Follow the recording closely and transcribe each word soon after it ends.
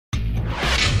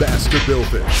Bass to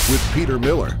Billfish with Peter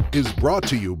Miller is brought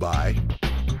to you by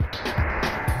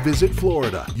Visit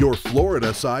Florida. Your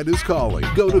Florida side is calling.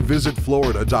 Go to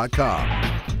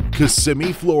visitflorida.com.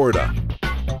 Kissimmee, Florida,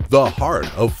 the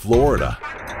heart of Florida.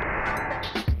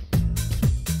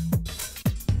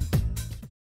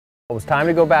 It was time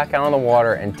to go back out on the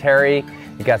water, and Terry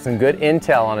got some good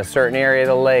intel on a certain area of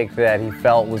the lake that he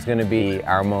felt was going to be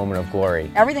our moment of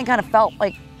glory. Everything kind of felt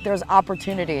like there was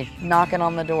opportunity knocking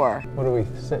on the door. What are we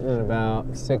sitting at,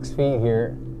 about 6 feet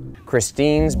here?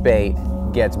 Christine's bait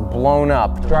gets blown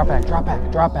up. Drop back, drop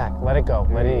back, drop back. Let it go,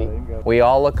 let it eat. We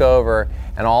all look over,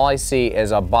 and all I see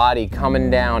is a body coming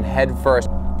down head first.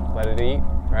 Let it eat,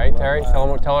 right, Terry?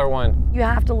 Tell her when. You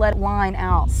have to let line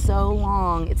out so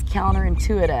long, it's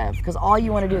counterintuitive, because all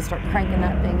you want to do is start cranking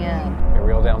that thing in. Okay,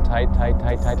 reel down tight, tight,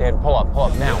 tight, tight, tight. Pull up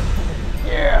now.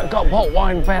 Yeah, go, pull,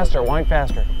 wind faster, wind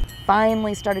faster.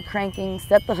 Finally started cranking,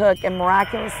 set the hook, and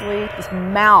miraculously, this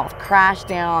mouth crashed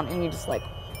down, and you're just like,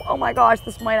 oh my gosh,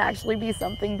 this might actually be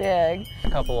something big.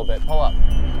 Up a little bit, pull up.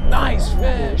 Nice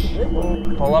fish.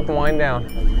 Pull up and wind down.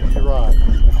 Use your rod.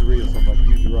 Use your reel, somebody.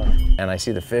 Use your rod. And I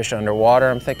see the fish underwater.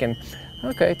 I'm thinking,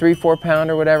 okay, 3-4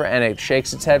 pounder, whatever. And it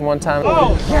shakes its head one time.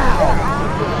 Oh,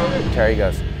 yeah! Terry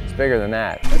goes, it's bigger than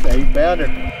that. That's an 8 pounder.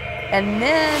 And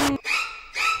then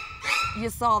you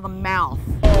saw the mouth.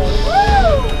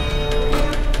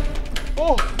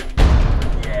 Oh!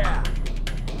 Yeah!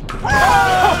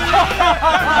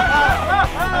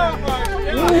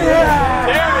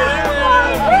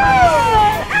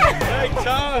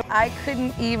 I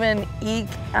couldn't even eke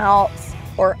out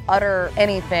or utter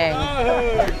anything.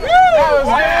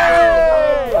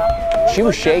 She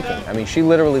was shaking. I mean, she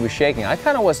literally was shaking. I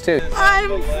kind of was too.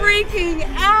 I'm freaking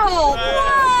out! Oh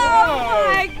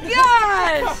my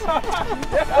gosh!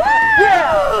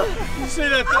 You see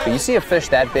that thing? But you see a fish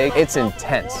that big, it's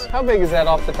intense. How big is that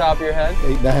off the top of your head?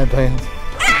 8-9 pounds.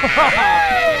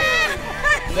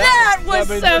 That was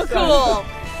so cool!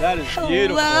 That is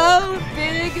beautiful. Hello,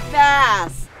 big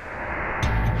bass.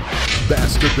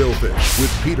 Bass to Billfish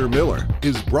with Peter Miller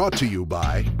is brought to you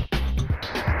by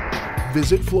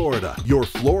Visit Florida. Your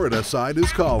Florida side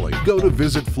is calling. Go to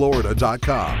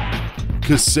visitflorida.com.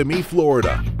 Kissimmee,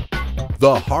 Florida,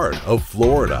 the heart of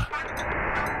Florida.